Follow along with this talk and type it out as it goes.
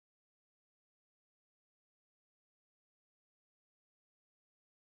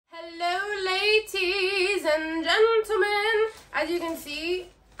Hello ladies and gentlemen, as you can see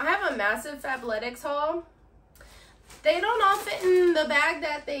I have a massive Fabletics haul. They don't all fit in the bag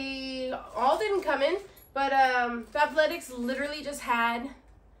that they all didn't come in, but Fabletics literally just had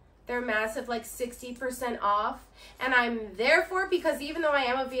their massive like 60% off, and I'm there for it because even though I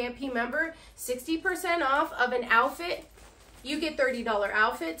am a VIP member, 60% off of an outfit, you get $30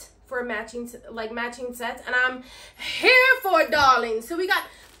 outfit for matching sets, and I'm here for it, darling. So we got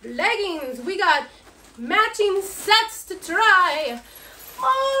leggings, we got matching sets to try,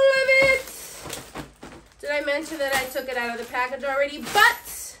 all of it. Did I mention that I took it out of the package already?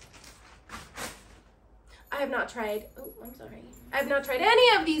 But I have not tried, I have not tried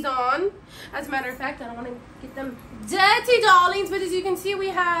any of these on. As a matter of fact, I don't want to get them dirty, darlings, but as you can see,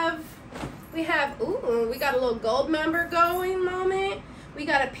 we got a little gold member going moment, we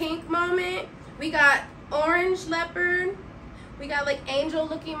got a pink moment, we got orange leopard, we got like angel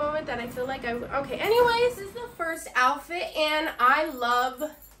looking moment that I feel like okay, anyways, this is the first outfit and I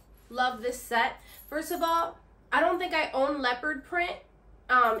love this set. First of all, I don't think I own leopard print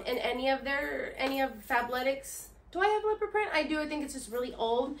in any of Fabletics. Do I have leopard print? I do. I think it's just really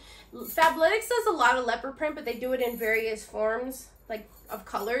old. Fabletics does a lot of leopard print, but they do it in various forms, like of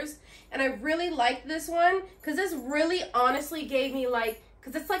colors. And I really like this one because this really honestly gave me like,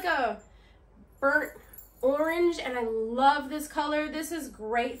 because it's like a burnt orange and I love this color. This is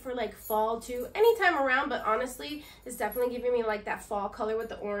great for like fall too, anytime around, but honestly it's definitely giving me like that fall color with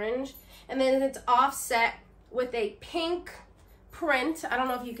the orange. And then it's offset with a pink print. I don't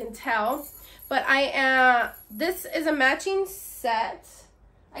know if you can tell, but this is a matching set.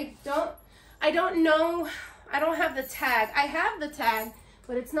 I don't know, I don't have the tag. I have the tag,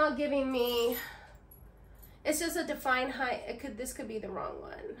 but it's not giving me, it's just a defined height. This could be the wrong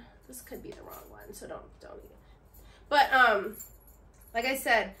one. This could be the wrong one, so don't even. But like I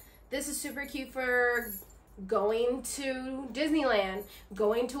said, this is super cute for going to Disneyland,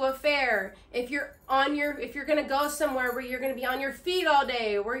 going to a fair. If you're gonna go somewhere where you're gonna be on your feet all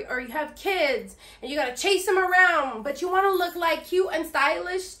day, or you have kids and you gotta chase them around, but you want to look like cute and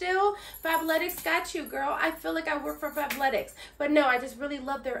stylish still, Fabletics got you, girl. I feel like I work for Fabletics, but no, I just really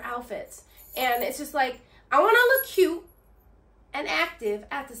love their outfits, and it's just like I want to look cute and active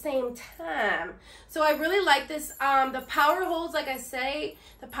at the same time. So I really like this. The power holds, like I say,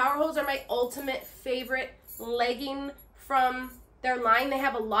 the power holds are my ultimate favorite legging from their line. They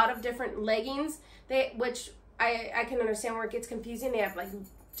have a lot of different leggings, which I can understand where it gets confusing. They have like,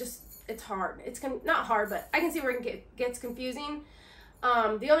 just, it's hard. It's not hard, but I can see where it gets confusing.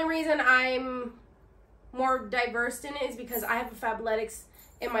 The only reason I'm more diverse in it is because I have a Fabletics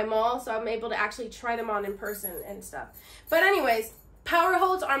in my mall, so I'm able to actually try them on in person and stuff. But anyways, power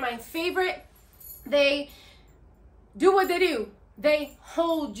holds are my favorite. They do what they do. They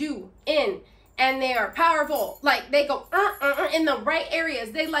hold you in, and they are powerful. Like they go in the right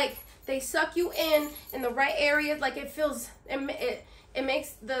areas. They suck you in the right areas. Like it feels, it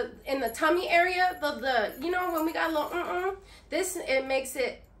makes in the tummy area, you know, when we got a little this, it makes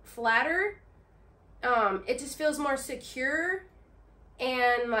it flatter. It just feels more secure.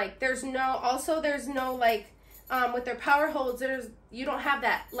 And like there's no like with their power holds, you don't have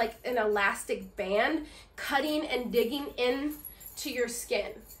that like an elastic band cutting and digging in to your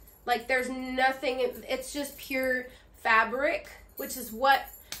skin. Like there's nothing, it's just pure fabric, which is what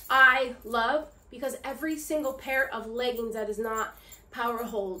I love, because every single pair of leggings that is not power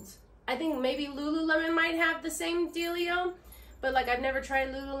holds, I think maybe Lululemon might have the same dealio, but like I've never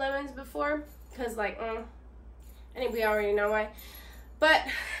tried Lululemons before because like I think we already know why. But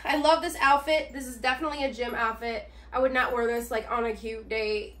I love this outfit. This is definitely a gym outfit. I would not wear this like on a cute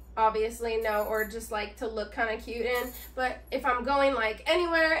date, obviously, no, or just like to look kind of cute in. But if I'm going like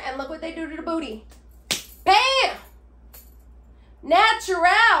anywhere, and look what they do to the booty. Bam!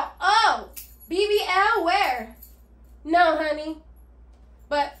 Natural. Oh, BBL wear. No, honey.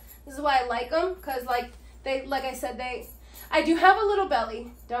 But this is why I like them, because like I said, I do have a little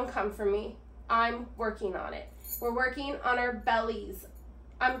belly. Don't come for me. I'm working on it. We're working on our bellies.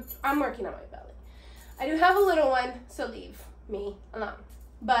 I'm working on my belly. I do have a little one, so leave me alone.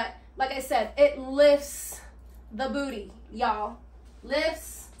 But like I said, it lifts the booty, y'all.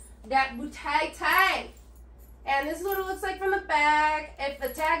 Lifts that booty tag. And this is what it looks like from the back. If the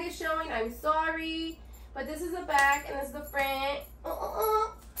tag is showing, I'm sorry. But this is the back and this is the front.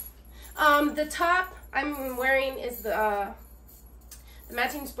 The top I'm wearing is the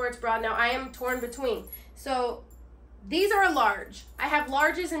matching sports bra. Now I am torn between. So these are a large. I have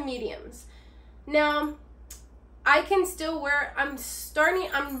larges and mediums. Now I can still wear, I'm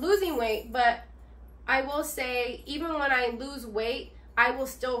losing weight, but I will say even when I lose weight, I will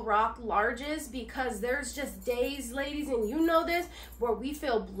still rock larges because there's just days, ladies, and you know this, where we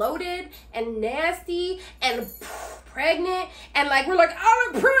feel bloated and nasty and pregnant, and like we're like,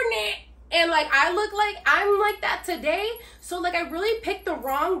 I'm pregnant, and like I look like I'm like that today. So like I really picked the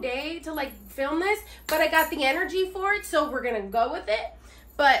wrong day to like film this, but I got the energy for it, so we're gonna go with it.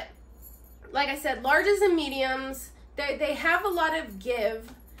 But like I said, larges and mediums, they have a lot of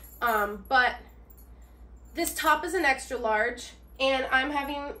give, but this top is an extra large, and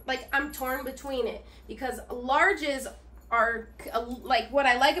I'm torn between it because larges are like, what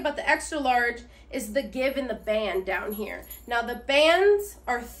I like about the extra large is the give in the band down here. Now the bands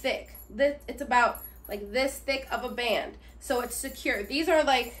are thick. It's about like this thick of a band, so it's secure. These are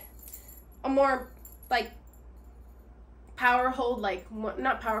like a more like power hold, like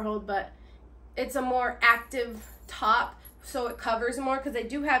not power hold, but it's a more active top, so it covers more, because I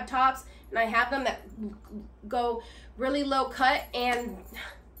do have tops and I have them that go really low cut and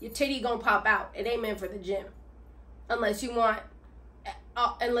your titty gonna pop out. It ain't meant for the gym unless you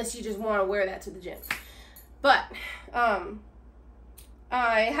just want to wear that to the gym. But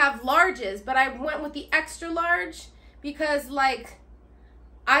I have larges, but I went with the extra large because, like,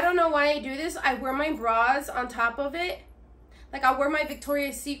 I don't know why I do this. I wear my bras on top of it. Like, I'll wear my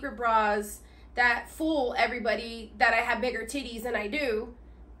Victoria's Secret bras that fool everybody that I have bigger titties than I do.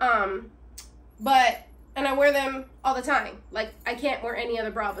 And I wear them all the time. Like, I can't wear any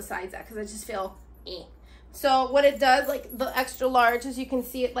other bra besides that because I just feel eh. So what it does, like the extra large, as you can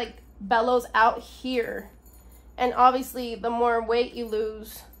see, it like bellows out here. And obviously the more weight you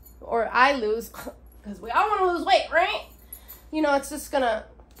lose, or I lose, because we all want to lose weight, right? You know, it's just gonna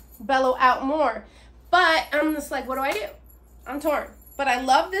bellow out more. But I'm just like, what do I do? I'm torn. But I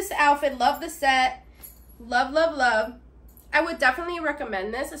love this outfit, love the set, love, love, love. I would definitely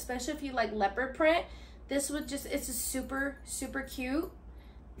recommend this, especially if you like leopard print. This would just, it's just super, super cute.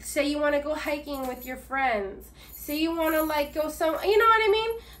 Say you want to go hiking with your friends. Say you want to like go you know what I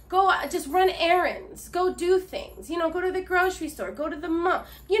mean? Go just run errands. Go do things. You know, go to the grocery store. Go to the mall.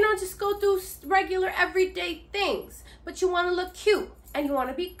 You know, just go do regular everyday things. But you want to look cute and you want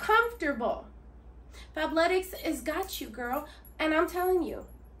to be comfortable. Fabletics has got you, girl. And I'm telling you,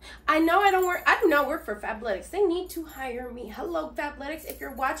 I do not work for Fabletics. They need to hire me. Hello, Fabletics. If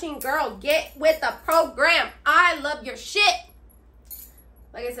you're watching, girl, get with the program. I love your shit.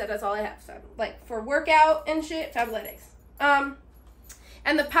 Like I said, that's all I have. So, like, for workout and shit, Fabletics. And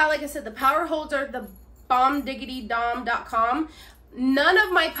the like I said, the power holds are the bombdigitydom.com. None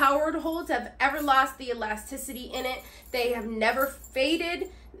of my power holds have ever lost the elasticity in it. They have never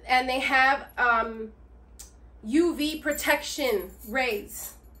faded, and they have UV protection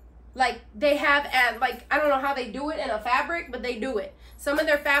rays. Like, they have, like, I don't know how they do it in a fabric, but they do it. Some of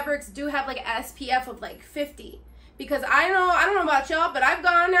their fabrics do have like an SPF of like 50. Because I don't know about y'all, but I've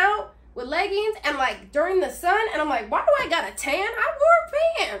gone out with leggings and like during the sun, and I'm like, why do I got a tan? I wore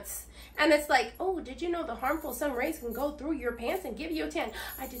pants. And it's like, oh, did you know the harmful sun rays can go through your pants and give you a tan?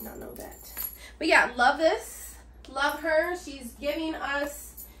 I did not know that. But yeah, love this. Love her. She's giving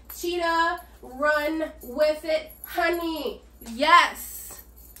us cheetah, run with it, honey. Yes.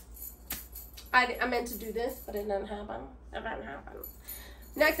 I meant to do this, but it didn't happen. It didn't happen.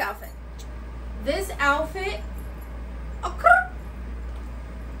 Next outfit. This outfit. Okay.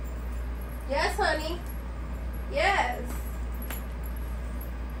 Yes, honey. Yes.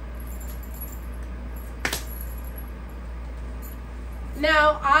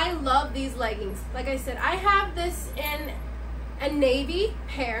 Now, I love these leggings. Like I said, I have this in a navy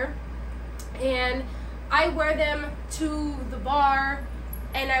pair, and I wear them to the bar,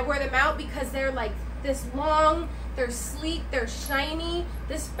 and I wear them out because they're like this long, they're sleek, they're shiny.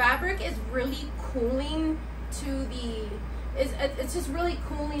 This fabric is really cooling to it's just really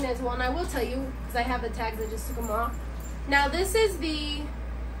cooling as well. And I will tell you, because I have the tags, I just took them off. Now this is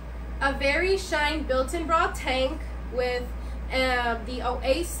a very shine built-in bra tank with the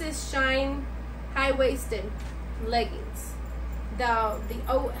Oasis Shine high-waisted leggings.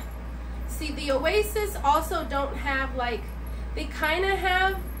 See, the Oasis also don't have like, they kind of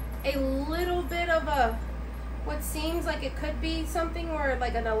have a little bit of a, what seems like it could be something where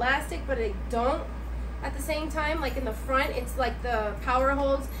like an elastic, but they don't at the same time. Like in the front, it's like the power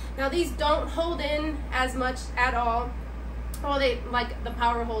holds. Now these don't hold in as much at all. Well, they like the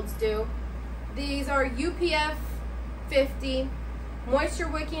power holds do. These are UPF 50, moisture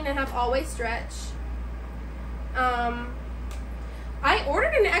wicking, and have always stretch. I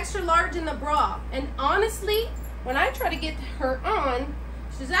ordered an extra large in the bra, and honestly, when I try to get her on,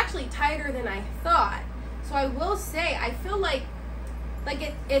 she's actually tighter than I thought. So I will say, I feel like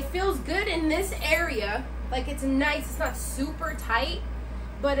it feels good in this area, Like, it's nice. It's not super tight,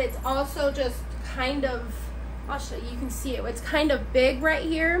 but it's also just kind of, I'll show you, you can see it. It's kind of big right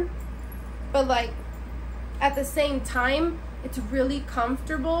here, but like at the same time, it's really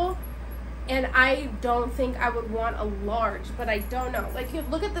comfortable. And I don't think I would want a large, but I don't know. Like, you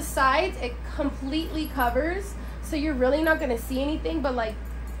look at the sides, it completely covers, so you're really not gonna see anything, but like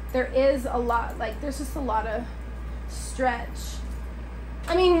there is a lot, like there's just a lot of stretch.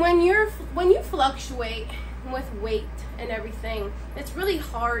 I mean, when you fluctuate with weight and everything, it's really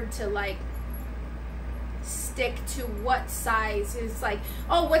hard to like stick to what size is like,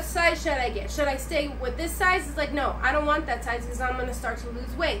 oh, what size should I get? Should I stay with this size? It's like, no, I don't want that size because I'm gonna start to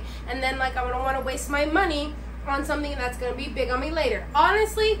lose weight, and then like I don't want to waste my money on something that's gonna be big on me later.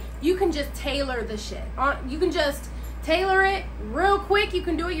 Honestly, you can just tailor the shit. You can just tailor it real quick. You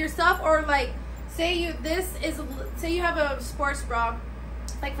can do it yourself, or like say you have a sports bra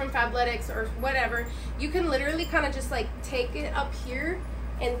like from Fabletics or whatever. You can literally kind of just like take it up here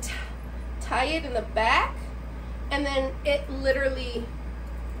and tie it in the back, and then it literally,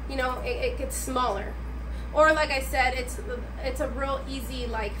 you know, it gets smaller. Or like I said, it's a real easy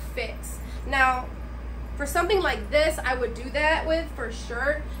like fix. Now for something like this, I would do that with for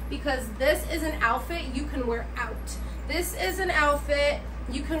sure, because this is an outfit you can wear out. This is an outfit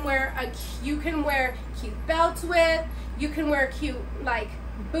you can wear cute belts with, you can wear a cute like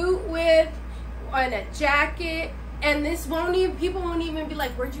boot with, and a jacket, and this won't even, people won't even be like,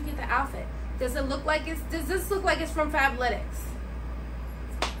 where'd you get the outfit? Does this look like it's from Fabletics?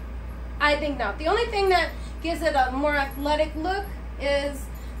 I think not. The only thing that gives it a more athletic look is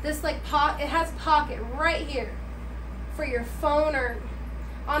this like it has pocket right here for your phone, or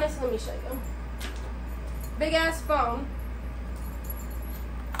honestly, let me show you. Big ass phone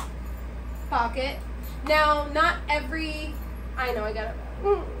pocket. Now, not every Fabletic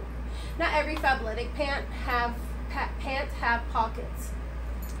pants have pockets.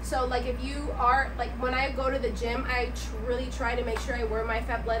 So like if you are, like when I go to the gym, I really try to make sure I wear my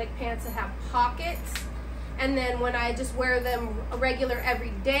Fabletic pants that have pockets. And then when I just wear them regular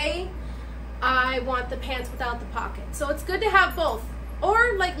every day, I want the pants without the pocket. So it's good to have both.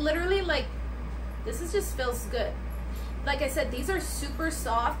 Or like literally, like this just feels good. Like I said, these are super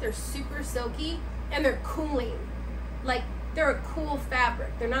soft, they're super silky, and they're cooling. Like they're a cool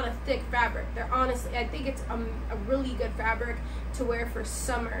fabric. They're not a thick fabric. They're honestly, I think it's a really good fabric to wear for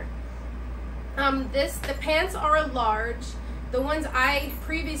summer. The pants are a large. The ones I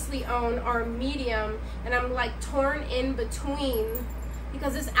previously owned are medium, and I'm like torn in between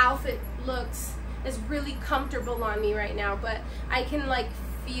because this outfit is really comfortable on me right now, but I can like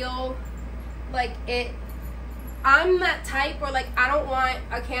feel like it. I'm that type where like I don't want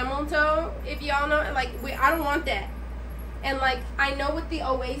a camel toe, if y'all know, like I don't want that. And like I know with the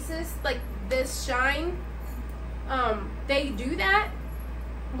Oasis, like this shine, they do that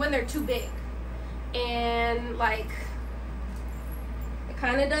when they're too big, and like it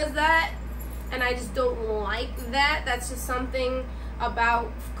kind of does that, and I just don't like that. That's just something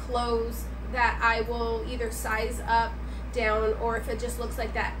about clothes that I will either size up, down, or if it just looks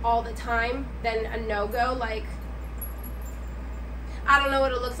like that all the time, then a no-go. Like I don't know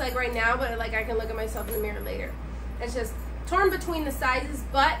what it looks like right now, but like I can look at myself in the mirror later. It's just torn between the sizes.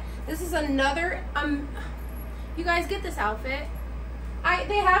 But this is another you guys get this outfit.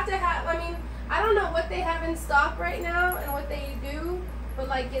 They have to have, I mean, I don't know what they have in stock right now and what they do, but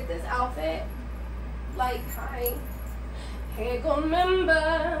like get this outfit. Like, hi, hey go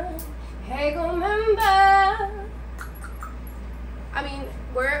member, hey go member. I mean,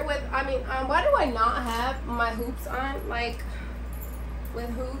 wear it with, I mean, why do I not have my hoops on? Like with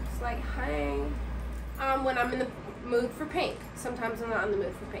hoops, like hi. When I'm in the mood for pink. Sometimes I'm not in the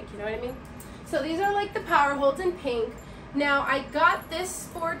mood for pink, you know what I mean? So these are like the power holds in pink. Now I got this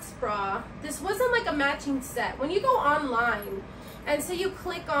sports bra. This wasn't like a matching set. When you go online and say you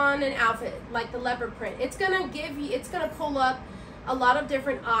click on an outfit like the leopard print, it's gonna pull up a lot of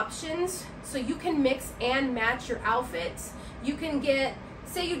different options so you can mix and match your outfits. You can get,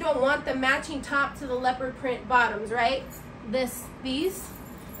 say you don't want the matching top to the leopard print bottoms, right? These.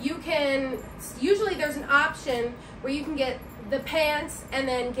 You can, usually there's an option where you can get the pants and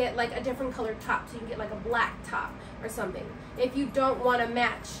then get like a different colored top. So you can get like a black top or something if you don't want to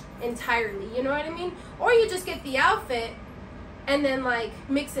match entirely, you know what I mean? Or you just get the outfit and then like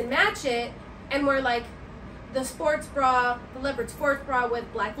mix and match it and wear like the sports bra, the leopard sports bra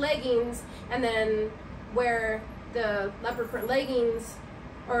with black leggings, and then wear the leopard print leggings,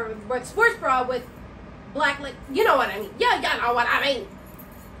 or wear the sports bra with black you know what I mean? Yeah, y'all know what I mean.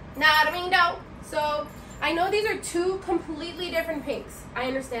 Know what I mean though? So I know these are two completely different pinks. I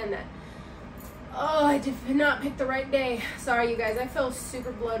understand that. Oh, I did not pick the right day. Sorry, you guys. I feel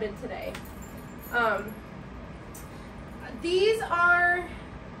super bloated today. These are...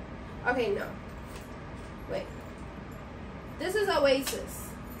 Okay, no. Wait. This is Oasis.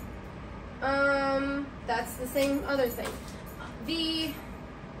 That's the same other thing.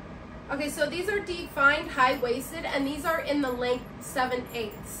 Okay, so these are defined high-waisted, and these are in the length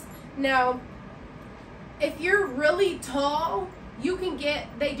 7/8. Now, if you're really tall, you can get,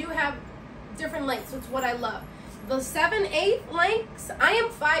 they do have different lengths, which is what I love. The 7/8 lengths, I am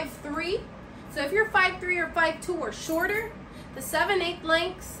 5'3", so if you're 5'3" or 5'2" or shorter, the 7/8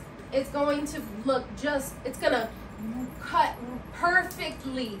 lengths is going to look just, it's gonna cut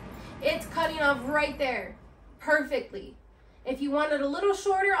perfectly. It's cutting off right there, perfectly. If you want it a little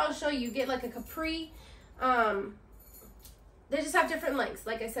shorter, I'll show you. Get like a capri. They just have different lengths,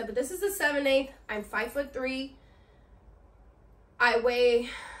 like I said, but this is the 7/8. I'm 5'3". I weigh,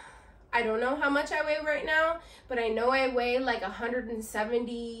 I don't know how much I weigh right now, but I know I weigh like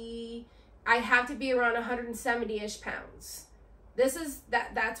 170. I have to be around 170-ish pounds. This is,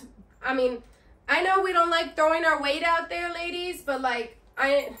 that's, I mean, I know we don't like throwing our weight out there, ladies, but like,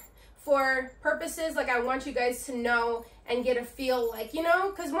 for purposes, like I want you guys to know and get a feel, like, you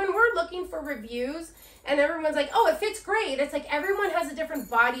know, because when we're looking for reviews and everyone's like, oh, it fits great, it's like everyone has a different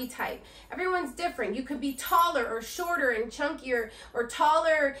body type. Everyone's different. You could be taller or shorter and chunkier, or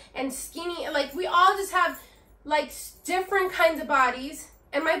taller and skinny. Like, we all just have like different kinds of bodies,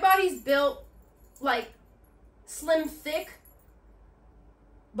 and my body's built like slim thick,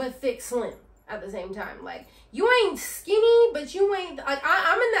 but thick slim at the same time. Like, you ain't skinny, but you ain't, like,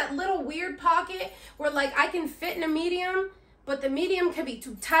 I'm in that little weird pocket where like I can fit in a medium, but the medium can be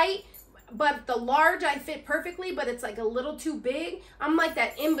too tight, but the large I fit perfectly, but it's like a little too big. I'm like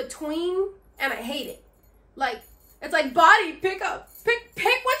that in between, and I hate it. Like, it's like body, pick what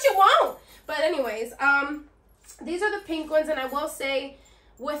you want. But anyways, these are the pink ones, and I will say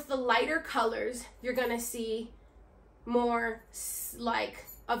with the lighter colors, you're gonna see more like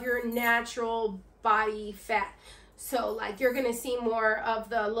of your natural body fat. So like you're gonna see more of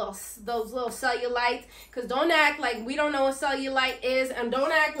the those little cellulites, because don't act like we don't know what cellulite is, and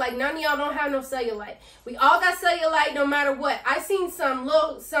don't act like none of y'all don't have no cellulite. We all got cellulite no matter what. I seen some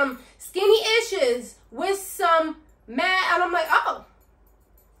skinny issues with some mad, and I'm like, oh,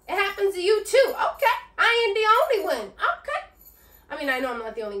 it happens to you too. Okay, I ain't the only one. Okay, I mean, I know I'm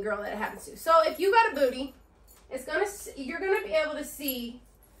not the only girl that it happens to. So if you got a booty, it's gonna, you're gonna be able to see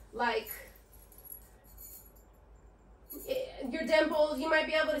like your dimples. You might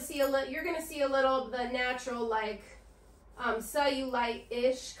be able to see a little, you're gonna see a little of the natural like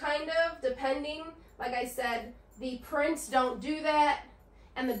cellulite-ish kind of, depending. Like I said, the prints don't do that,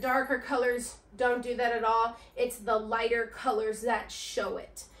 and the darker colors don't do that at all. It's the lighter colors that show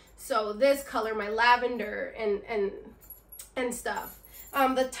it. So this color, my lavender and stuff.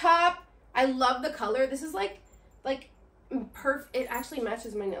 The top, I love the color. This is like perfect. It actually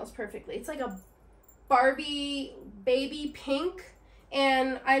matches my nails perfectly. It's like a Barbie baby pink,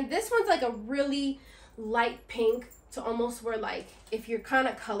 and this one's like a really light pink, to almost where like if you're kind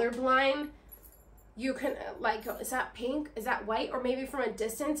of colorblind, you can like, is that pink, is that white, or maybe from a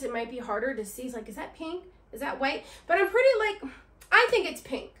distance it might be harder to see. It's like, is that pink, is that white? But I'm pretty like, I think it's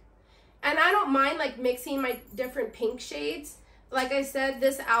pink, and I don't mind like mixing my different pink shades. Like I said,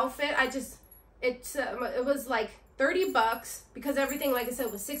 this outfit, it was like $30 because everything, like I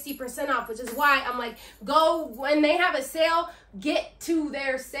said, was 60% off, which is why I'm like, go when they have a sale, get to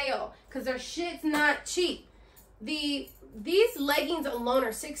their sale, because their shit's not cheap. These leggings alone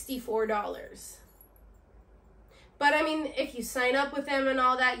are $64. But I mean, if you sign up with them and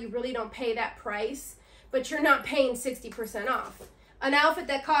all that, you really don't pay that price, but you're not paying 60% off. An outfit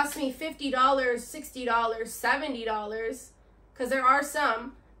that cost me $50, $60, $70, because there are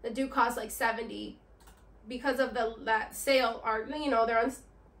some that do cost like $70, because of that sale, are, you know,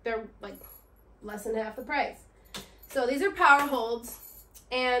 they're like less than half the price. So these are power holds,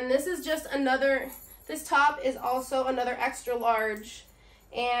 and this is just another, this top is also another extra large,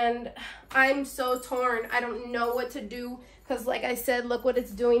 and I'm so torn. I don't know what to do, because like I said, look what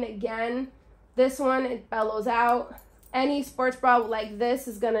it's doing again. This one, it bellows out. Any sports bra like this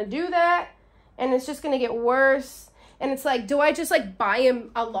is gonna do that, and it's just gonna get worse. And it's like, do I just like buy him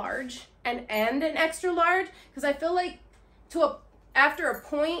a large and an extra large? Because I feel like after a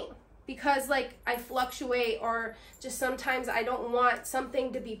point, because like I fluctuate, or just sometimes I don't want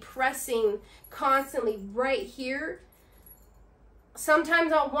something to be pressing constantly right here.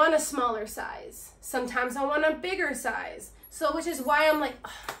 Sometimes I'll want a smaller size. Sometimes I want a bigger size. So which is why I'm like,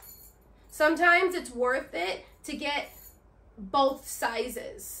 ugh. Sometimes it's worth it to get both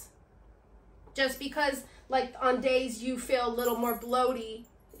sizes. just because like on days you feel a little more bloated,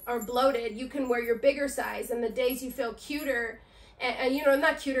 you can wear your bigger size, and the days you feel cuter, and you know,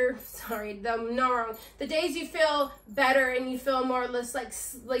 not cuter, sorry, the days you feel better and you feel more or less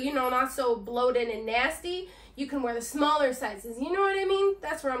like, you know, not so bloated and nasty, you can wear the smaller sizes. You know what I mean?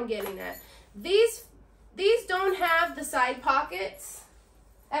 That's where I'm getting at. These don't have the side pockets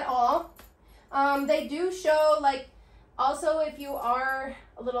at all. They do show, like, also if you are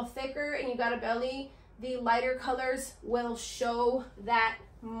a little thicker and you got a belly, the lighter colors will show that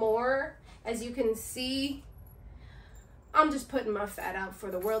more. As you can see, I'm just putting my fat out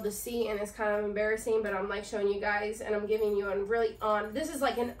for the world to see, and it's kind of embarrassing, but I'm like showing you guys, and I'm giving you a really this is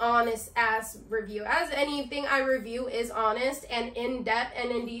like an honest ass review, as anything I review is honest and in depth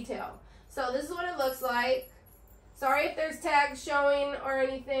and in detail. So this is what it looks like. Sorry if there's tags showing or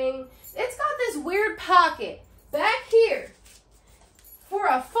anything. It's got this weird pocket back here for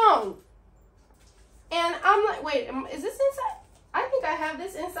a phone. And I'm like, wait, is this inside? I think I have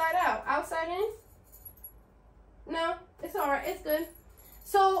this inside out. Outside in? No, it's all right. It's good.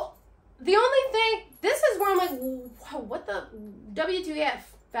 So the only thing, this is where I'm like, what the WTF,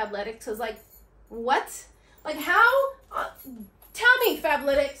 Fabletics? Is like, what? Like how? Tell me,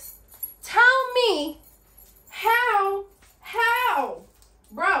 Fabletics. Tell me how,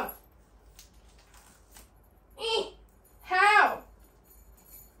 bro. How?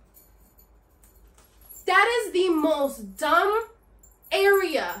 That is the most dumb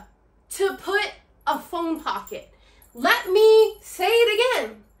area to put a phone pocket. Let me say it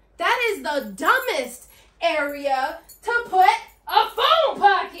again. That is the dumbest area to put a phone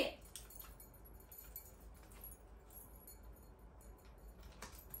pocket.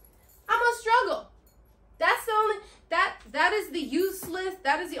 I'm a struggle. That's the only, that is the useless,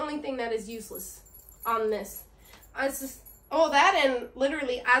 that is the only thing that is useless on this. It's just, oh, that, and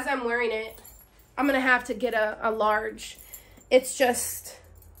literally as I'm wearing it, I'm going to have to get a large. It's just,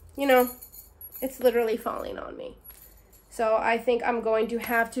 you know, it's literally falling on me. So I think I'm going to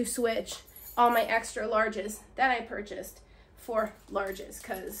have to switch all my extra larges that I purchased for larges,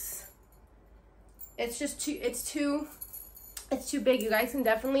 because it's just too, it's too big. You guys can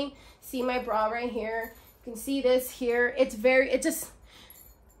definitely see my bra right here. You can see this here. It's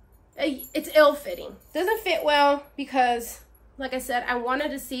ill-fitting. Doesn't fit well because, like I said, I wanted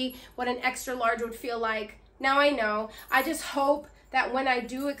to see what an extra large would feel like. Now I know. I just hope that when I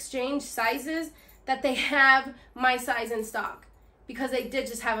do exchange sizes, that they have my size in stock, because they did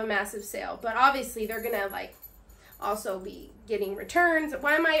just have a massive sale. But obviously they're gonna like also be getting returns.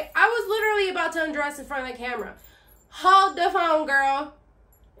 Why am I was literally about to undress in front of the camera. Hold the phone, girl.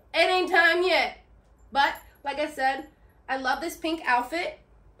 It ain't time yet. But like I said, I love this pink outfit.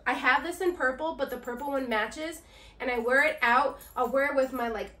 I have this in purple, but the purple one matches, and I wear it out. I'll wear it with my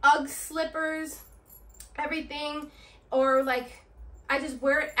like Ugg slippers, everything, or like I just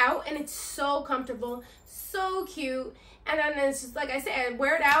wear it out, and it's so comfortable, so cute. And then it's just like I say, I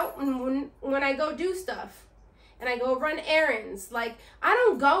wear it out when I go do stuff, and I go run errands. Like, I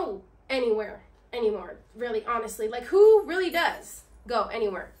don't go anywhere anymore, really, honestly. Like, who really does go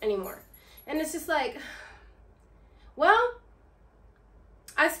anywhere anymore? And it's just like, well,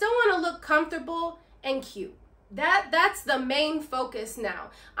 I still want to look comfortable and cute. That's the main focus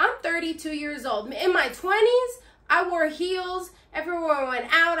now. I'm 32 years old. In my 20s, I wore heels. Everywhere I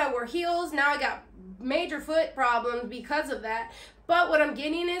went out, I wore heels. Now I got major foot problems because of that. But what I'm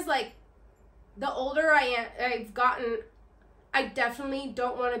getting is, like, the older I've gotten, I definitely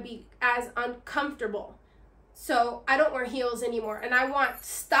don't want to be as uncomfortable. So I don't wear heels anymore. And I want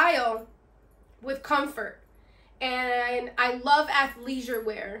style with comfort. And I love athleisure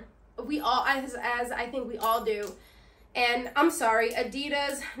wear. We all, as I think we all do. And I'm sorry,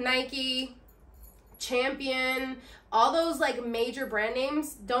 Adidas, Nike, Champion, all those like major brand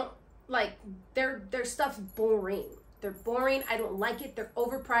names don't, like, their stuff's boring. They're boring. I don't like it. They're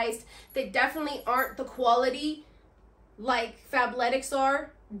overpriced. They definitely aren't the quality like Fabletics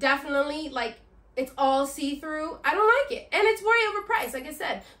are. Definitely, like, it's all see-through. I don't like it. And it's way overpriced, like I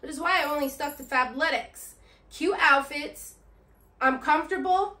said. Which is why I only stuck to Fabletics. Cute outfits. I'm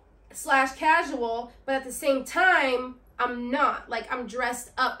comfortable / casual, but at the same time, I'm not. Like, I'm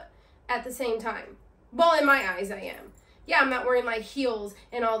dressed up at the same time. Well, in my eyes, I am. Yeah, I'm not wearing like heels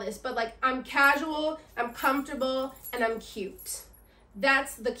and all this, but like, I'm casual, I'm comfortable, and I'm cute.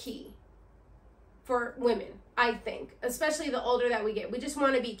 That's the key for women, I think, especially the older that we get. We just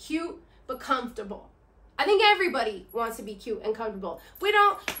want to be cute but comfortable. I think everybody wants to be cute and comfortable. We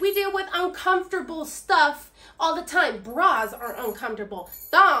deal with uncomfortable stuff all the time. Bras are uncomfortable.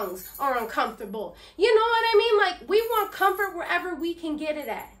 Thongs are uncomfortable. You know what I mean? Like, we want comfort wherever we can get it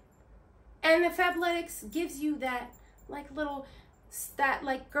at. And the Fabletics gives you that like little, that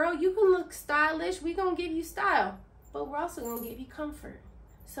like, girl, you can look stylish. We gonna give you style, but we're also gonna give you comfort.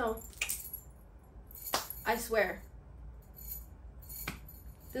 So I swear,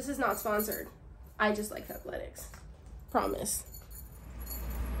 this is not sponsored. I just like Fabletics. Promise.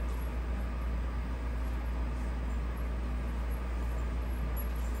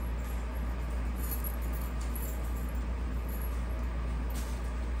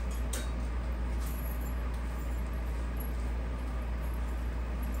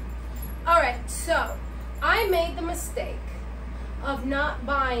 Alright, so I made the mistake of not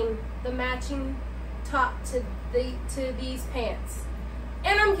buying the matching top to these pants.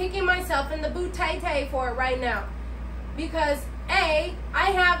 And I'm kicking myself in the boot tay for it right now. Because A,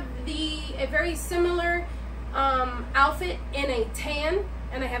 I have a very similar outfit in a tan,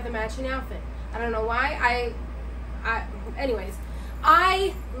 and I have the matching outfit. I don't know why. Anyways,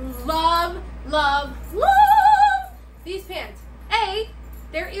 I love these pants. A,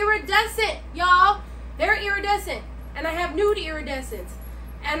 they're iridescent, y'all. They're iridescent. And I have nude iridescents.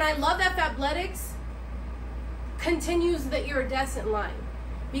 And I love that Fabletics continues the iridescent line.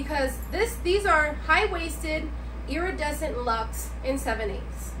 Because these are high-waisted iridescent luxe in 7/8.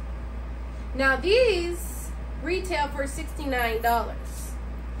 Now these retail for $69.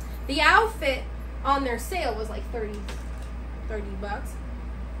 The outfit on their sale was like 30 bucks.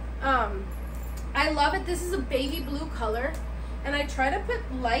 I love it. This is a baby blue color. And I try to put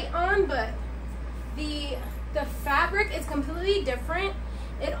light on, but the fabric is completely different.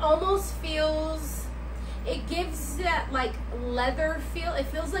 It almost feels, it gives that like leather feel. It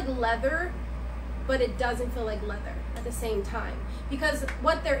feels like leather, but it doesn't feel like leather at the same time. Because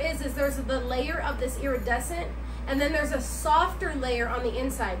what there is there's the layer of this iridescent, and then there's a softer layer on the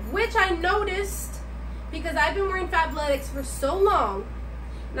inside, which I noticed because I've been wearing Fabletics for so long,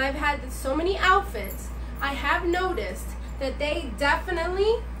 and I've had so many outfits. I have noticed that they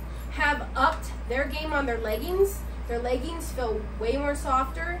definitely have upped their game on their leggings. Their leggings feel way more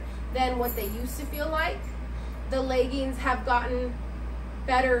softer than what they used to feel like. The leggings have gotten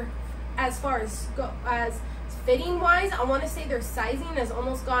better as far as fitting wise. I want to say their sizing has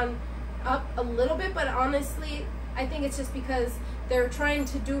almost gone up a little bit, but honestly, I think it's just because they're trying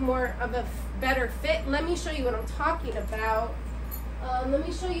to do more of a better fit. Let me show you what I'm talking about. Let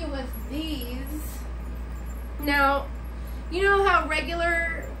me show you with these. Now, you know how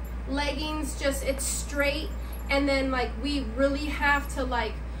regular leggings just, it's straight, and then like we really have to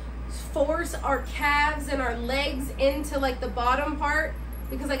like force our calves and our legs into like the bottom part,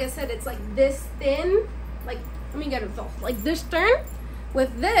 because like I said, it's like this thin. Like, let me get it off, like this thin.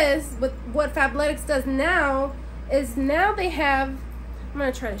 With this, with what Fabletics does now, is now they have, I'm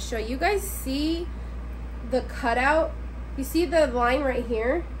gonna try to show you. You guys see the cutout? You see the line right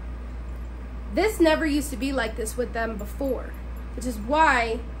here? This never used to be like this with them before, which is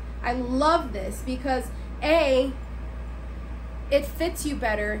why I love this, because A, it fits you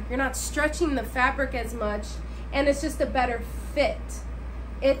better. You're not stretching the fabric as much, and it's just a better fit.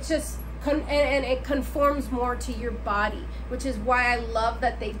 It just, and it conforms more to your body, which is why I love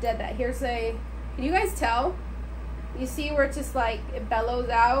that they did that. Here's a, can you guys tell? You see where it's just like, it bellows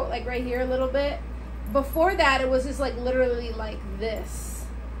out, like right here a little bit? Before that, it was just like literally like this.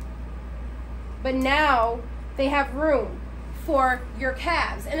 But now they have room for your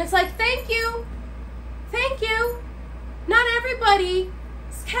calves. And it's like, thank you. Thank you. Not everybody's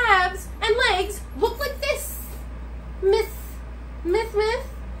calves and legs look like this. Myth.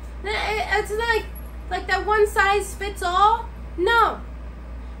 It's like that one size fits all. No.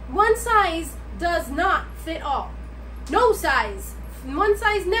 One size does not fit all. No size. One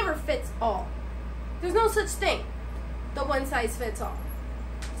size never fits all. There's no such thing. The one size fits all.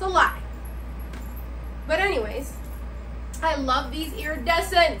 It's a lie. But anyways, I love these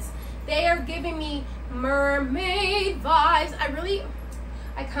iridescents. They are giving me mermaid vibes.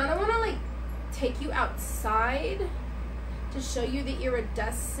 I kind of want to like take you outside to show you the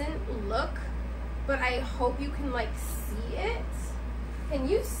iridescent look, but I hope you can like see it. Can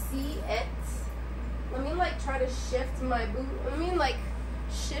you see it? Let me like try to shift my boot. Let me like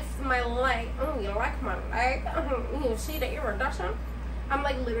shift my leg. Oh, you like my leg? You see the iridescent? I'm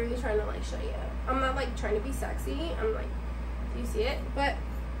like literally trying to like show you. I'm not like trying to be sexy. I'm like, do you see it? But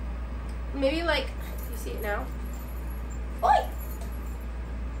maybe like, do you see it now? Oi!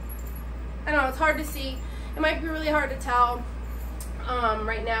 I know it's hard to see. It might be really hard to tell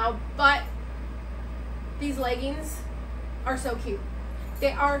right now, but these leggings are so cute.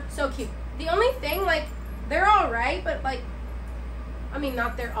 They are so cute. The only thing, like, they're all right, but like, I mean,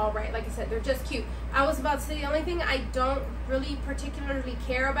 not they're all right. Like I said, they're just cute. I was about to say the only thing I don't really particularly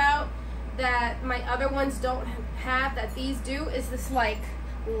care about that my other ones don't have that these do is this like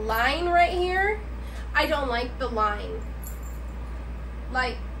line right here. I don't like the line.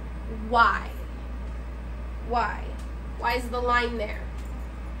 Like, why? Why is the line there?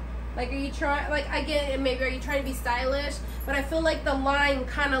 Like, are you trying, like, I get it, maybe are you trying to be stylish, but I feel like the line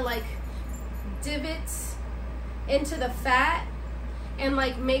kind of like divots into the fat and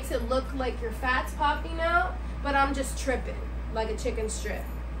like makes it look like your fat's popping out, but I'm just tripping like a chicken strip.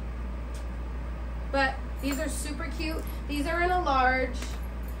 But these are super cute. These are in a large.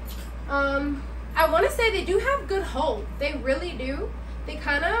 I want to say they do have good hold. They really do. They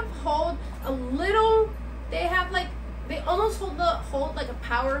kind of hold a little. They have like, they almost hold like a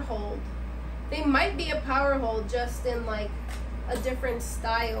power hold. They might be a power hold, just in like a different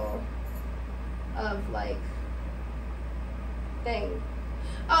style of like thing.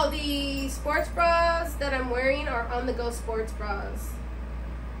 Oh, the sports bras that I'm wearing are On The Go sports bras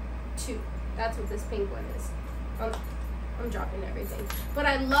 2. That's what this pink one is. I'm dropping everything. But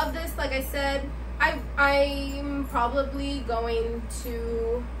I love this. Like I said, I'm probably going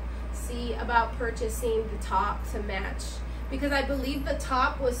to see about purchasing the top to match, because I believe the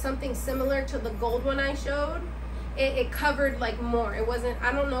top was something similar to the gold one I showed. It covered like more. It wasn't,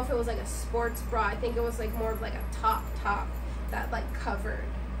 I don't know if it was like a sports bra. I think it was like more of like a top that like covered.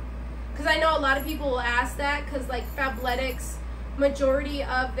 Because I know a lot of people will ask that, because like Fabletics, majority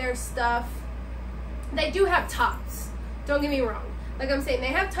of their stuff, they do have tops. Don't get me wrong. Like I'm saying, they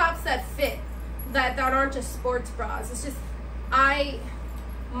have tops that fit, that aren't just sports bras. It's just, I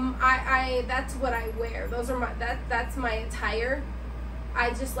that's what I wear. Those are my, that's my attire. I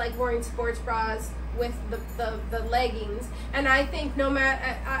just like wearing sports bras with the leggings. And I think no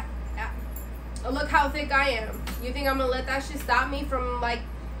matter, look how thick I am. You think I'm gonna let that shit stop me from like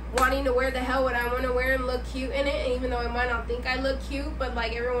wanting to wear the hell what I want to wear and look cute in it? And even though I might not think I look cute, but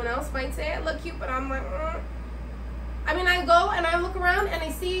like everyone else might say I look cute, but I'm like, I mean, I go and I look around and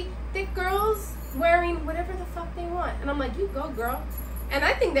I see thick girls wearing whatever the fuck they want, and I'm like, you go, girl. And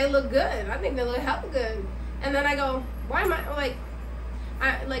I think they look good. I think they look hella good. And then I go, why am I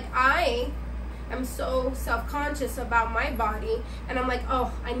like, I am so self-conscious about my body, and I'm like,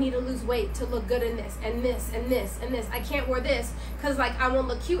 oh, I need to lose weight to look good in this and this and this and this. I can't wear this because like I won't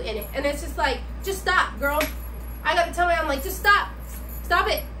look cute in it. And it's just like, just stop, girl. I gotta tell me, I'm like, just stop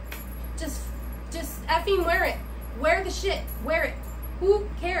it, just effing wear it. Wear the shit, wear it. Who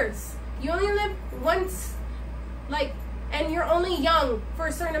cares? You only live once, like, and you're only young for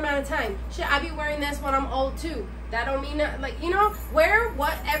a certain amount of time. Shit, I be wearing this when I'm old too. That don't mean that, like, you know, wear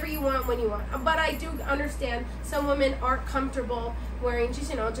whatever you want when you want. But I do understand some women aren't comfortable wearing just,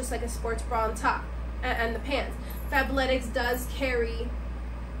 you know, just like a sports bra on top and the pants. Fabletics does carry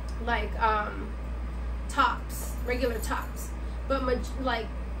like tops, regular tops, but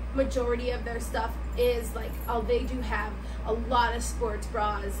majority of their stuff is like, oh, they do have a lot of sports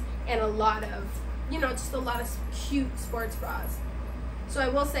bras and a lot of, you know, just a lot of cute sports bras. So I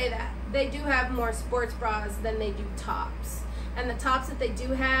will say that they do have more sports bras than they do tops. And the tops that they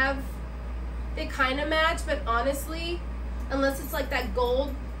do have, they kind of match, but honestly, unless it's like that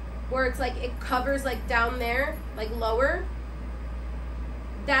gold where it's like it covers like down there, like lower,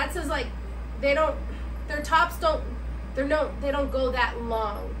 that's as like, they don't, their tops don't, they don't go that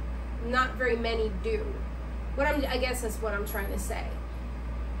long. Not very many do. I guess that's what I'm trying to say.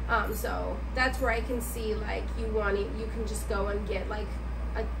 So that's where I can see like you can just go and get like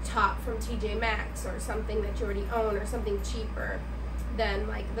a top from TJ Maxx or something that you already own, or something cheaper than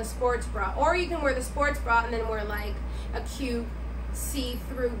like the sports bra. Or you can wear the sports bra and then wear like a cute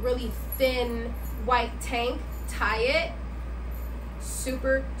see-through really thin white tank, tie it.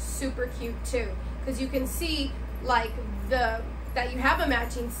 Super, super cute too, because you can see like that you have a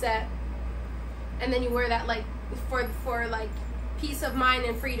matching set, and then you wear that like for like peace of mind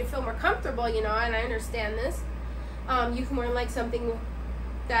and for you to feel more comfortable, you know. And I understand this. You can wear like something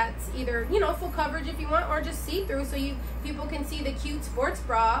that's either, you know, full coverage if you want, or just see-through, so people can see the cute sports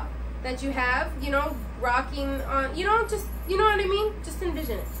bra that you have, you know, rocking on, you know, just, you know what I mean? Just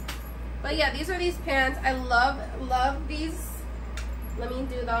envision it. But yeah, these are these pants. I love these. Let me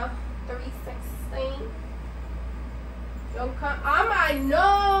do the 316. Don't come. I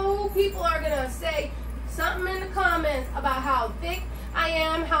know people are gonna say something in the comments about how thick I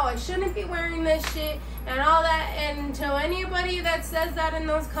am, how I shouldn't be wearing this shit and all that. And to anybody that says that in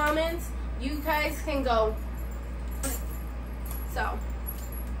those comments, you guys can go. So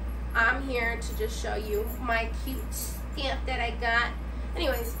I'm here to just show you my cute stamp that I got.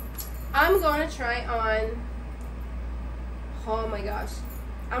 Anyways, I'm gonna try on, oh my gosh,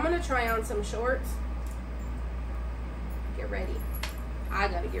 I'm gonna try on some shorts. Get ready. I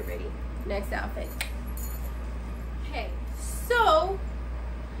gotta get ready. Next outfit. Okay, so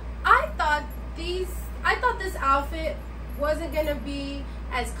I thought this outfit wasn't gonna be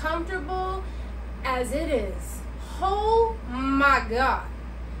as comfortable as it is. Oh my god,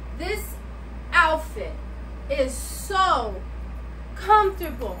 this outfit is so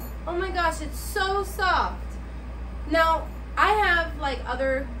comfortable. Oh my gosh, it's so soft. Now I have like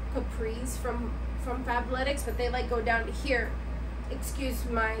other capris from Fabletics, but they like go down to here. Excuse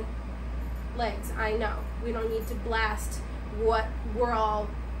my legs. I know we don't need to blast what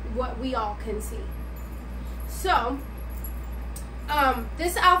we all can see. So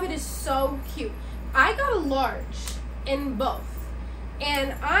this outfit is so cute. I got a large in both,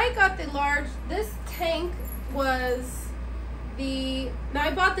 and I got the large. This tank was now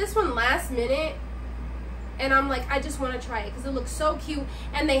I bought this one last minute, and I'm like, I just want to try it because it looks so cute,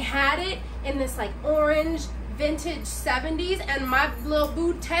 and they had it in this like orange vintage 70s, and my little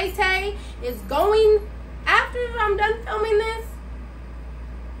boo Tay Tay is going, after I'm done filming this,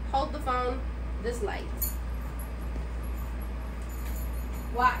 hold the phone, this light.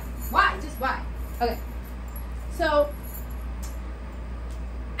 Why? Just why? Okay. So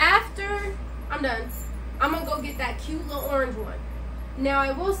after I'm done, I'm gonna go get that cute little orange one. Now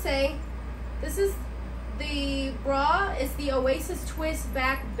I will say, this is the bra. It's the Oasis Twist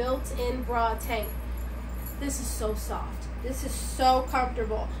Back built-in bra tank. This is so soft. This is so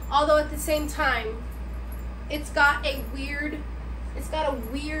comfortable. Although at the same time, it's got a weird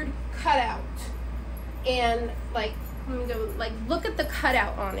cutout. And like, let me go, like, look at the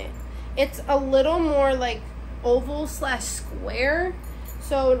cutout on it. It's a little more like oval / square.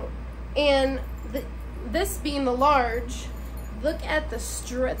 So, and this being the large, look at the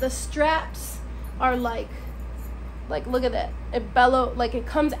straps are like look at that. It like it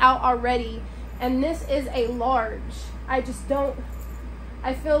comes out already, and this is a large. I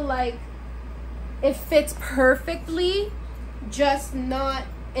feel like it fits perfectly, just not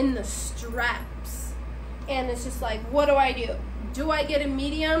in the straps. And it's just like, what do I do? Do I get a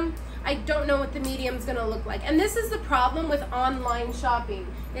medium? I don't know what the medium's gonna look like. And this is the problem with online shopping.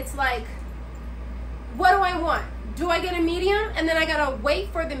 It's like, what do I want? Do I get a medium? And then I gotta wait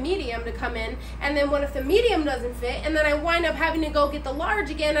for the medium to come in. And then what if the medium doesn't fit? And then I wind up having to go get the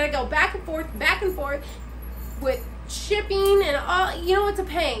large again. And I go back and forth with shipping and all. You know, it's a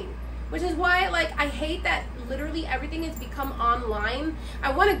pain. Which is why, like, I hate that literally everything has become online.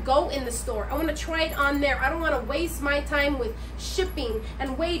 I want to go in the store. I want to try it on there. I don't want to waste my time with shipping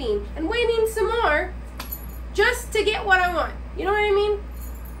and waiting some more just to get what I want. You know what I mean?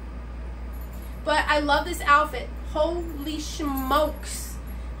 But I love this outfit. Holy smokes.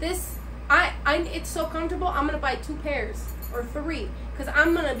 This, it's so comfortable. I'm going to buy 2 pairs or 3 because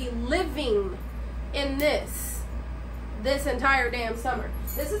I'm going to be living in this entire damn summer.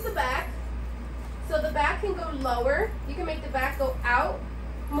 This is the back. So the back can go lower. You can make the back go out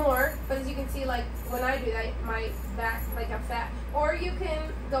more, but as you can see, like when I do that, my back, like I'm fat. Or you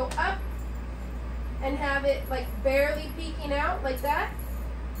can go up and have it like barely peeking out like that.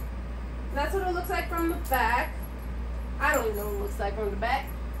 That's what it looks like from the back. I don't even know what it looks like from the back.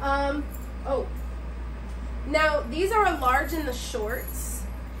 Oh. Now, these are a large in the shorts.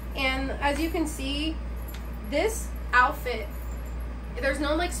 And as you can see, this outfit, there's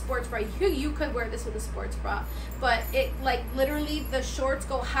no like sports bra. You could wear this with a sports bra, but it like literally the shorts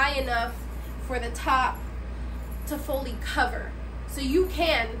go high enough for the top to fully cover. So you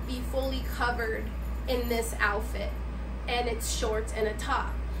can be fully covered in this outfit, and it's shorts and a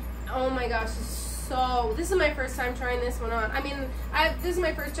top. Oh my gosh, this is my first time trying this one on. I mean, this is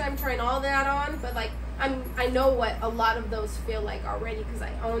my first time trying all that on, but like I know what a lot of those feel like already because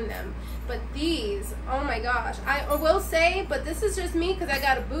I own them. But these, oh my gosh, I will say, but this is just me because I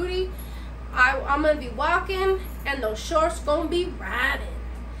got a booty. I'm gonna be walking and those shorts gonna be riding.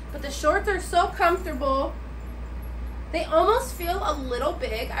 But the shorts are so comfortable. They almost feel a little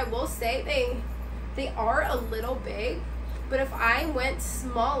big. I will say they are a little big. But if I went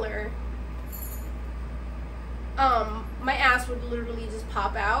smaller, my ass would literally just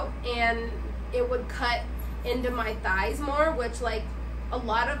pop out and it would cut into my thighs more, which like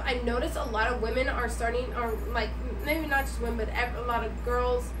I've noticed a lot of women are like, maybe not just women, but a lot of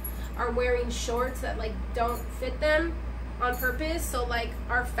girls are wearing shorts that like don't fit them on purpose. So like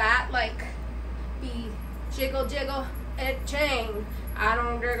our fat like be jiggle and chain. I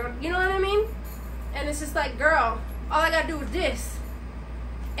don't jiggle, you know what I mean? And it's just like, girl, all I gotta do is this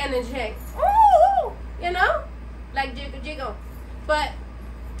and then shake. Ooh, you know? Like jiggle. But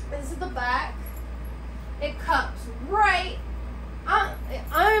this is the back. It cups right.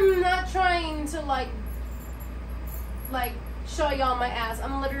 I'm not trying to like show y'all my ass.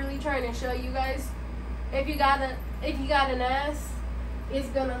 I'm literally trying to show you guys. If you got an ass, it's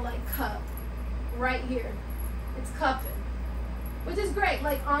gonna like cup right here. It's cupping, which is great.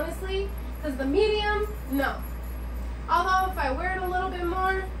 Like honestly, because the medium, no. Although if I wear it a little bit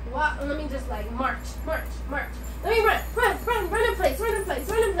more, well, let me just like march. Let me run in place.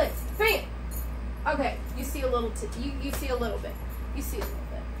 Bam. Okay, you see a little you see a little bit. You see a little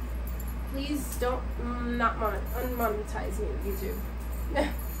bit. Please don't not unmonetize me, YouTube.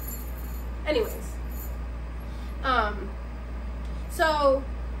 Anyways, so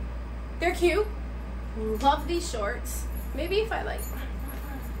they're cute. Love these shorts. Maybe if I like,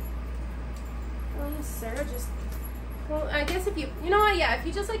 oh, Sarah just. Well, I guess if you know what, yeah, if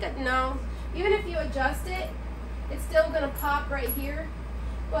you just like no, even if you adjust it, it's still gonna pop right here.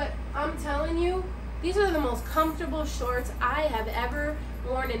 But I'm telling you, these are the most comfortable shorts I have ever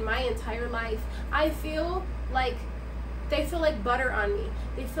worn in my entire life. I feel like they feel like butter on me.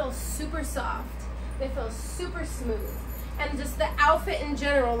 They feel super soft. They feel super smooth. And just the outfit in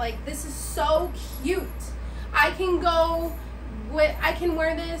general, like this is so cute. I can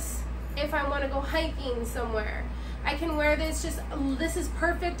wear this if I want to go hiking somewhere. I can wear this, this is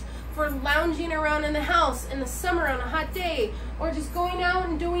perfect for lounging around in the house in the summer on a hot day, or just going out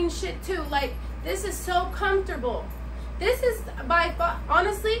and doing shit too. Like, this is so comfortable. This is,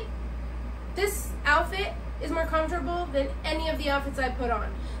 honestly, this outfit is more comfortable than any of the outfits I put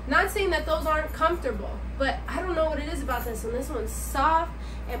on. Not saying that those aren't comfortable, but I don't know what it is about this one. This one's soft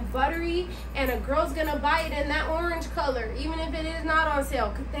and buttery, and a girl's gonna buy it in that orange color, even if it is not on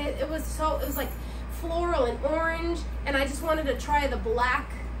sale. It was like floral and orange, and I just wanted to try the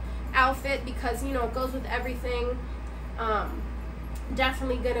black outfit because, you know, it goes with everything.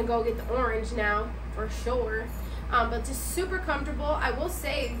 Definitely gonna go get the orange now for sure. But just super comfortable. I will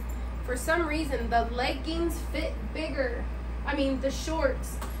say, for some reason, the leggings fit bigger. I mean, the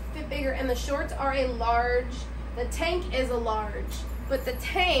shorts fit bigger, and the shorts are a large. The tank is a large, but the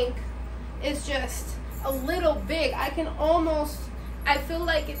tank is just a little big. I feel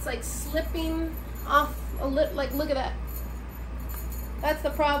like it's like slipping off a little. Like, look at that. That's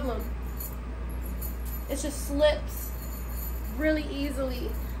the problem. It just slips really easily.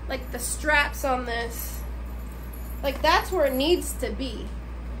 Like the straps on this, like that's where it needs to be.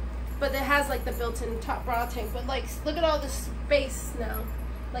 But it has like the built-in top bra tank. But like, look at all this space now.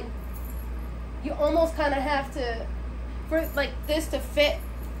 Like, you almost kind of have to, for like this to fit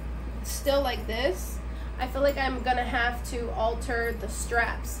still like this, I feel like I'm gonna have to alter the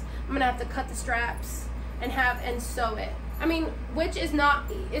straps. I'm gonna have to cut the straps and sew it. I mean, which is not,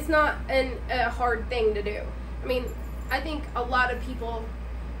 it's not a hard thing to do. I mean, I think a lot of people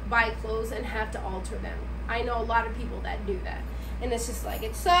buy clothes and have to alter them. I know a lot of people that do that. And it's just like,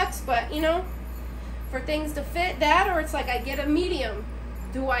 it sucks, but you know, for things to fit that, or it's like I get a medium.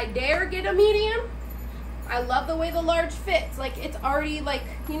 Do I dare get a medium? I love the way the large fits. Like, it's already like,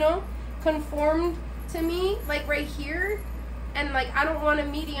 you know, conformed to me, like right here. And like, I don't want a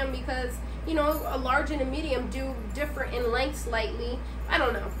medium because, you know, a large and a medium do differ in length slightly. I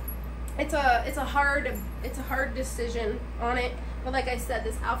don't know. It's a hard decision on it. But like I said,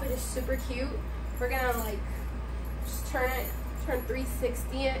 this outfit is super cute. We're gonna like just turn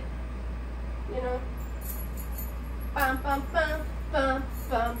 360 it, you know. Bum bum bum bum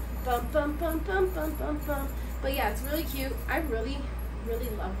bum bum bum bum bum bum bum bum. But yeah, it's really cute. I really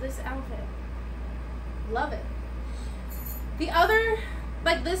love this outfit. Love it. The other,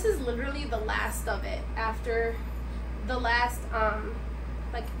 like, this is literally the last of it. After the last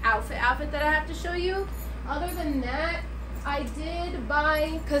like outfit that I have to show you. Other than that, I did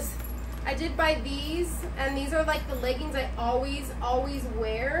buy, because I did buy these, and these are like the leggings I always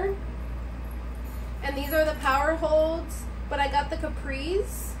wear. And these are the power holds, but I got the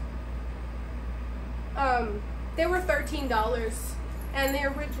capris. They were $13, and they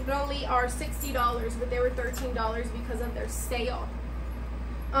originally are $60, but they were $13 because of their sale.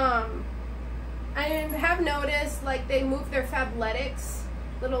 I have noticed like they moved their Fabletics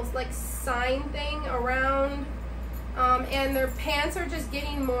little like sign thing around, and their pants are just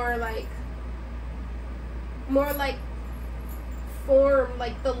getting more like form.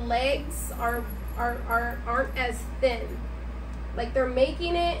 Like the legs aren't as thin. Like they're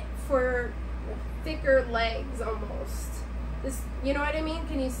making it for thicker legs almost. This, you know what I mean?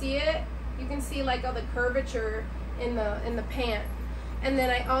 Can you see it? You can see like all the curvature in the pant. And then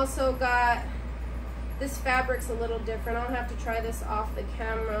I also got, this fabric's a little different. I'll have to try this off the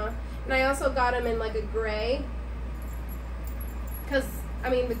camera. And I also got them in like a gray, because I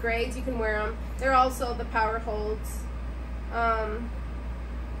mean the grays, you can wear them. They're also the power holds.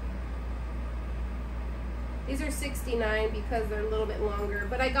 These are $69 because they're a little bit longer,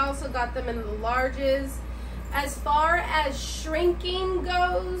 but I also got them in the larges. As far as shrinking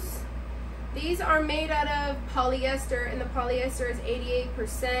goes, these are made out of polyester, and the polyester is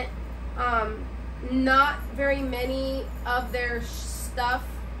 88%. Not very many of their stuff.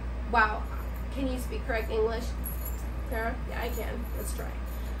 Wow, can you speak correct English, Sarah? Yeah, I can. Let's try.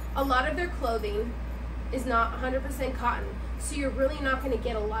 A lot of their clothing is not 100% cotton, so you're really not going to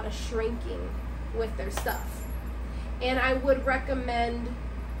get a lot of shrinking with their stuff. And I would recommend,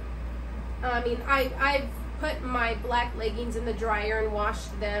 I mean, I've put my black leggings in the dryer and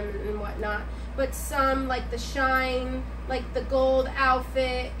washed them and whatnot, but some, like the shine, like the gold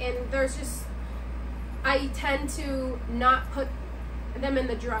outfit, and there's just, I tend to not put them in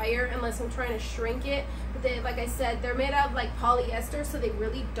the dryer unless I'm trying to shrink it. But they, like I said, they're made out of like polyester, so they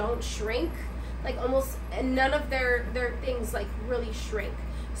really don't shrink. Like almost, and none of their things like really shrink.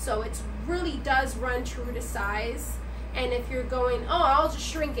 So it really does run true to size. And if you're going, oh, I'll just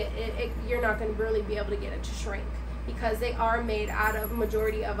shrink it, you're not going to really be able to get it to shrink, because they are made out of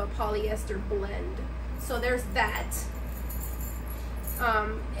majority of a polyester blend. So there's that.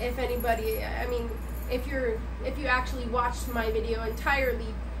 If anybody, I mean, if you actually watched my video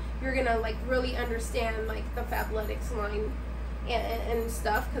entirely, you're gonna like really understand like the Fabletics line and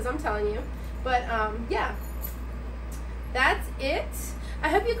stuff, because I'm telling you. But yeah, that's it. I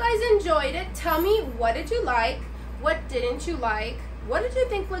hope you guys enjoyed it. Tell me, what did you like? What didn't you like? What did you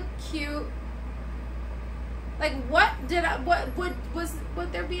think looked cute? Like, would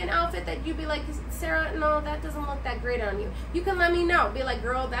there be an outfit that you'd be like, Sarah, no, that doesn't look that great on you? You can let me know. Be like,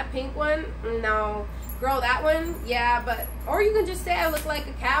 girl, that pink one, no. Girl, that one, yeah, but, or you can just say I look like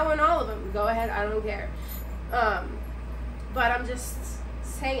a cow in all of them. Go ahead, I don't care. But I'm just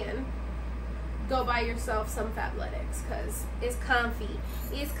saying, go buy yourself some Fabletics, because it's comfy.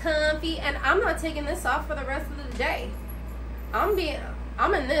 It's comfy, and I'm not taking this off for the rest of the day. I'm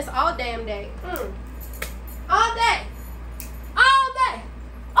in this all damn day. All day. All day.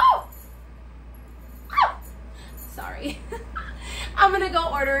 Oh! Oh! Sorry. I'm gonna go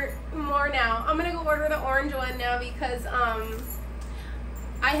order more now. I'm gonna go order the orange one now, because I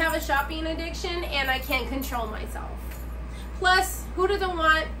have a shopping addiction and I can't control myself. Plus, who doesn't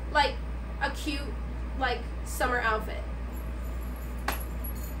want like a cute like summer outfit?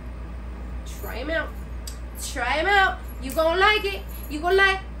 Try them out. Try them out. You gonna like it. You gonna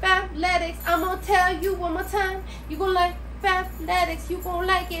like Fabletics. I'm gonna tell you one more time. You gonna like Fabletics. You gonna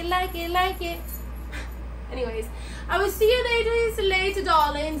like it, like it, like it. Anyways, I will see you later,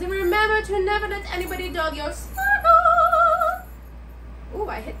 darlings. And remember to never let anybody dull your sparkle. Ooh,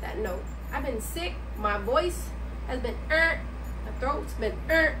 I hit that note. I've been sick. My voice has been my throat's been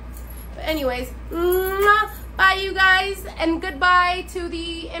But anyways, bye you guys, and goodbye to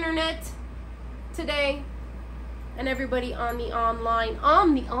the internet today. And everybody on the online.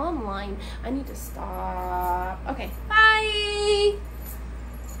 I need to stop. Okay.